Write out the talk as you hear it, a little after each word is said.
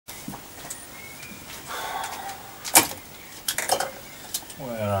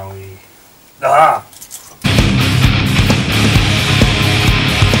Where are we? Ah!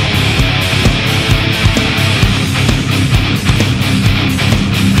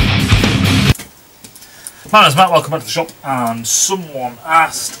 My name's Matt, welcome back to the shop. And someone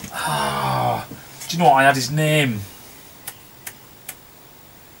asked, do you know what, I had his name?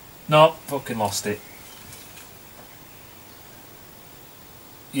 No, fucking lost it.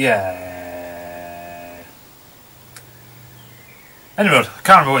 Yeah. Anyway, I can't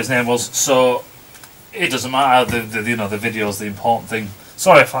remember what his name was, so it doesn't matter. The video's the important thing.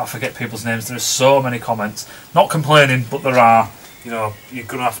 Sorry if I forget people's names. There are so many comments. Not complaining, but there are. You know, you're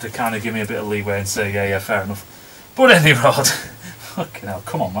gonna have to kind of give me a bit of leeway and say, yeah, fair enough. But anyway, fucking hell,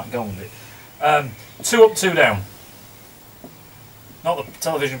 come on, Matt, go on with it. 2 up, 2 down. Not the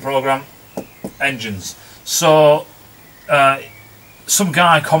television programme. Engines. So, some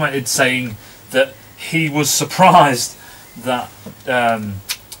guy commented saying that he was surprised that,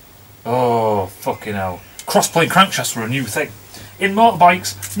 oh, fucking hell, crossplane crankshafts were a new thing. In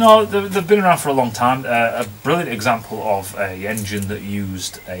motorbikes, no, they've been around for a long time. A brilliant example of an engine that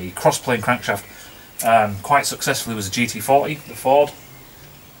used a crossplane crankshaft quite successfully was a GT40, the Ford.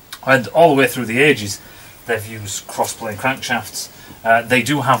 And all the way through the ages, they've used crossplane crankshafts. They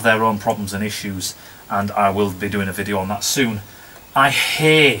do have their own problems and issues, and I will be doing a video on that soon. I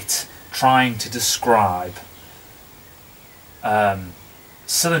hate trying to describe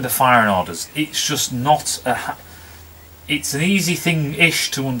cylinder firing orders. It's just not a... It's an easy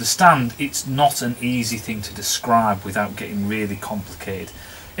thing-ish to understand. It's not an easy thing to describe without getting really complicated.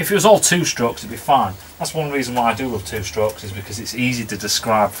 If it was all 2-strokes, it'd be fine. That's one reason why I do love 2-strokes, is because it's easy to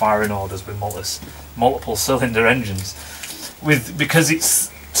describe firing orders with multiple cylinder engines. Because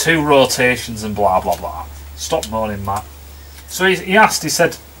it's 2 rotations and blah blah blah. Stop moaning, Matt. So he asked, he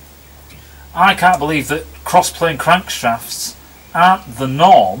said, I can't believe that crossplane crankshafts aren't the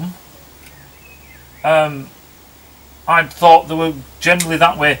norm. I thought they were generally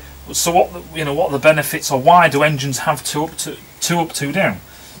that way. So what are the benefits, or why do engines have 2 up, 2 down?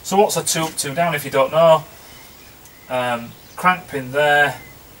 So what's a 2 up, 2 down if you don't know? Crank pin there,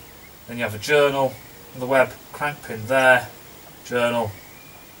 then you have a journal, the web, crank pin there, journal,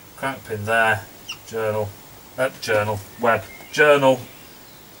 crank pin there, journal, journal, web,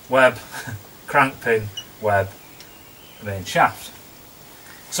 crank pin, web, main shaft.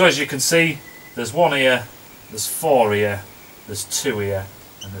 So as you can see, there's 1 here, there's 4 here, there's 2 here,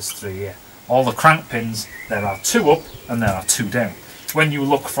 and there's 3 here. All the crank pins, there are 2 up and there are 2 down. When you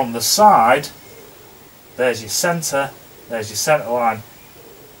look from the side, there's your centre line.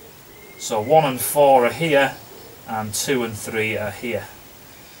 So 1 and 4 are here, and 2 and 3 are here.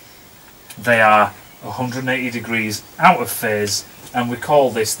 They are 180 degrees out of phase, and we call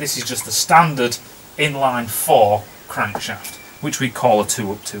this is just the standard inline 4 crankshaft, which we call a 2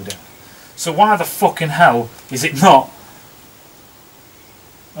 up, 2 down. So why the fucking hell is it not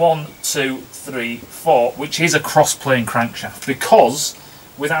 1, 2, 3, 4, which is a crossplane crankshaft? Because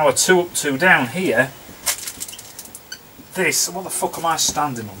with our 2 up, 2 down here, this, what the fuck am I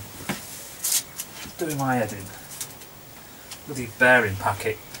standing on? Doing my head in. Bloody bearing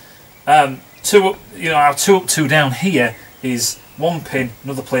packet. 2 up, our 2 up, 2 down here is 1 pin,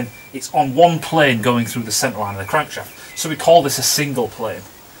 another pin. It's on 1 plane going through the centre line of the crankshaft. So we call this a single plane.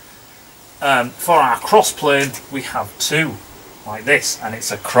 For our cross plane, we have 2, like this, and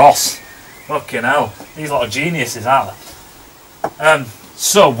it's a cross. Fucking hell, these lot of geniuses, aren't they?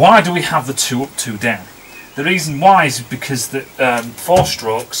 So why do we have the 2 up, 2 down? The reason why is because the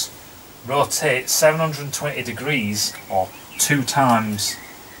 4-strokes rotate 720 degrees, or 2 times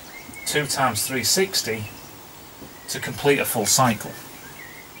 360, to complete a full cycle.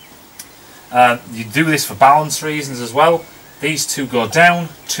 You do this for balance reasons as well. These 2 go down,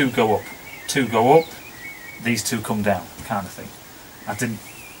 2 go up. 2 go up, these 2 come down, kind of thing. I didn't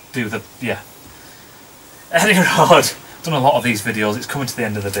do the, yeah. Anyway, I've done a lot of these videos, it's coming to the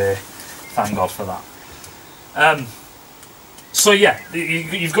end of the day, thank God for that. So yeah,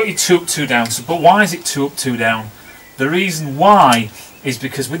 you've got your 2 up, 2 down, but why is it 2 up, 2 down? The reason why is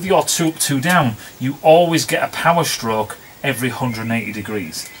because with your 2 up, 2 down, you always get a power stroke every 180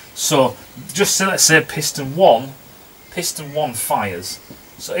 degrees. So, just say, let's say piston 1 fires.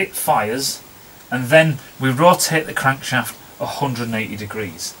 So it fires, and then we rotate the crankshaft 180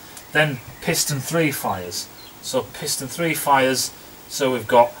 degrees. Then piston 3 fires. So piston 3 fires, so we've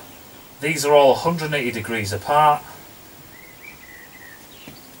got, these are all 180 degrees apart.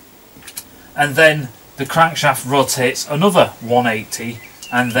 And then the crankshaft rotates another 180,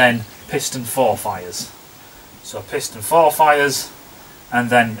 and then piston 4 fires. So piston 4 fires, and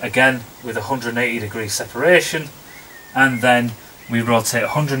then again with 180 degree separation, and then we rotate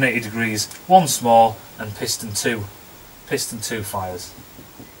 180 degrees once more and piston 2 fires.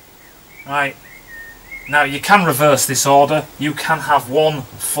 Right, now you can reverse this order. You can have 1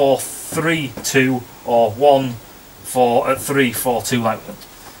 4 3 2 or 1 4 3 4 2 like that.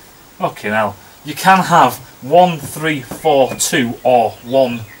 Fucking hell. You can have 1 3 4 2 or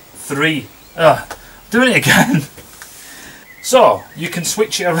 1 3 doing it again. So you can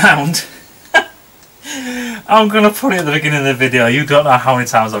switch it around. I'm going to put it at the beginning of the video. You don't know how many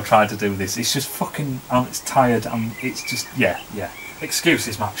times I've tried to do this. It's just fucking, it's tired, it's just, yeah.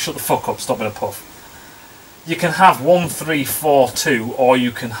 Excuses, Matt. Shut the fuck up, stop being a puff. You can have 1 3 4 2 or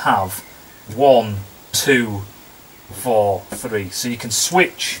you can have 1 2 4 3. So you can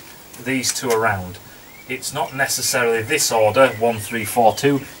switch these two around. It's not necessarily this order, 1 3 4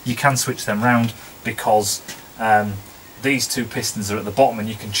 2. You can switch them round because these two pistons are at the bottom and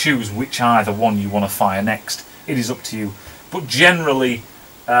you can choose which either one you want to fire next. It is up to you. But generally,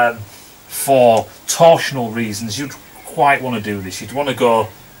 for torsional reasons, you'd quite want to do this. You'd want to go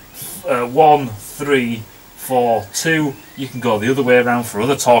 1 3 4 2. You can go the other way around for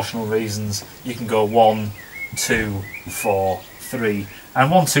other torsional reasons. You can go 1 2 4 3.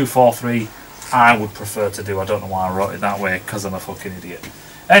 And 1 2 4 3 I would prefer to do. I don't know why I wrote it that way, because I'm a fucking idiot.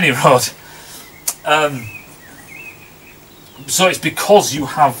 Anyway, so it's because you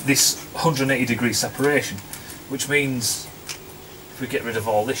have this 180 degree separation, which means if we get rid of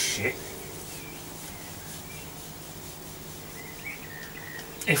all this shit,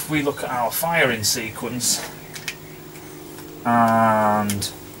 if we look at our firing sequence,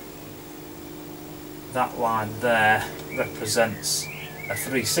 and that line there represents a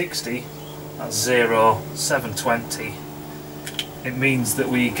 360, that's 0, 720, it means that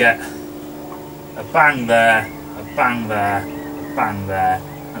we get a bang there, a bang there, a bang there,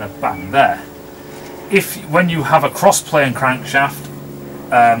 and a bang there. When you have a crossplane crankshaft,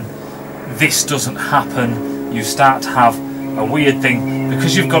 this doesn't happen. You start to have a weird thing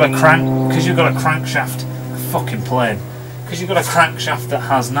because you've got a crankshaft, a fucking plane. Because you've got a crankshaft that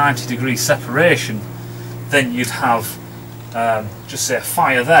has 90 degree separation, then you'd have just say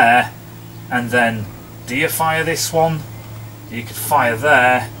fire there, and then do you fire this one? You could fire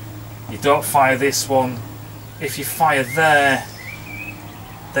there. You don't fire this one. If you fire there,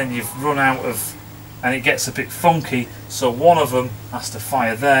 then you've run out of, and it gets a bit funky, so one of them has to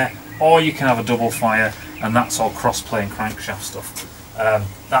fire there, or you can have a double fire, and that's all crossplane crankshaft stuff.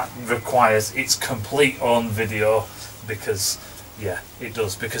 That requires its complete own video, because yeah, it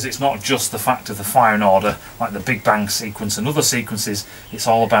does, because it's not just the fact of the firing order like the Big Bang sequence and other sequences. It's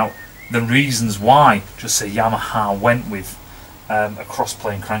all about the reasons why, just say Yamaha went with a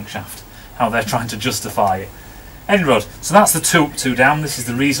crossplane crankshaft, how they're trying to justify it. Anyway, so that's the 2 up 2 down. This is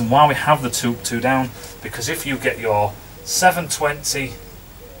the reason why we have the 2 up 2 down, because if you get your 720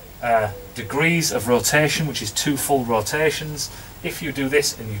 degrees of rotation, which is 2 full rotations, if you do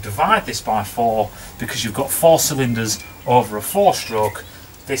this and you divide this by 4, because you've got 4 cylinders over a 4-stroke,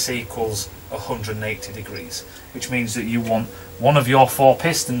 this equals 180 degrees, which means that you want one of your 4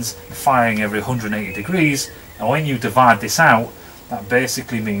 pistons firing every 180 degrees, and when you divide this out, that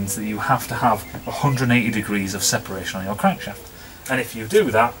basically means that you have to have 180 degrees of separation on your crankshaft. And if you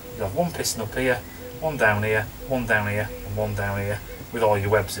do that, you have 1 piston up here, 1 down here, 1 down here, and 1 down here, with all your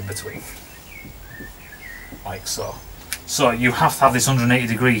webs in between. Like so. So you have to have this 180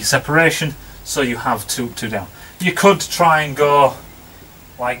 degree separation, so you have 2 up 2 down. You could try and go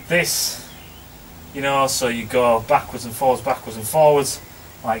like this, you know, so you go backwards and forwards,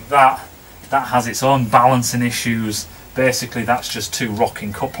 like that. That has its own balancing issues. Basically that's just 2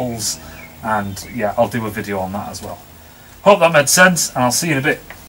 rocking couples, and yeah, I'll do a video on that as well. Hope that made sense, and I'll see you in a bit.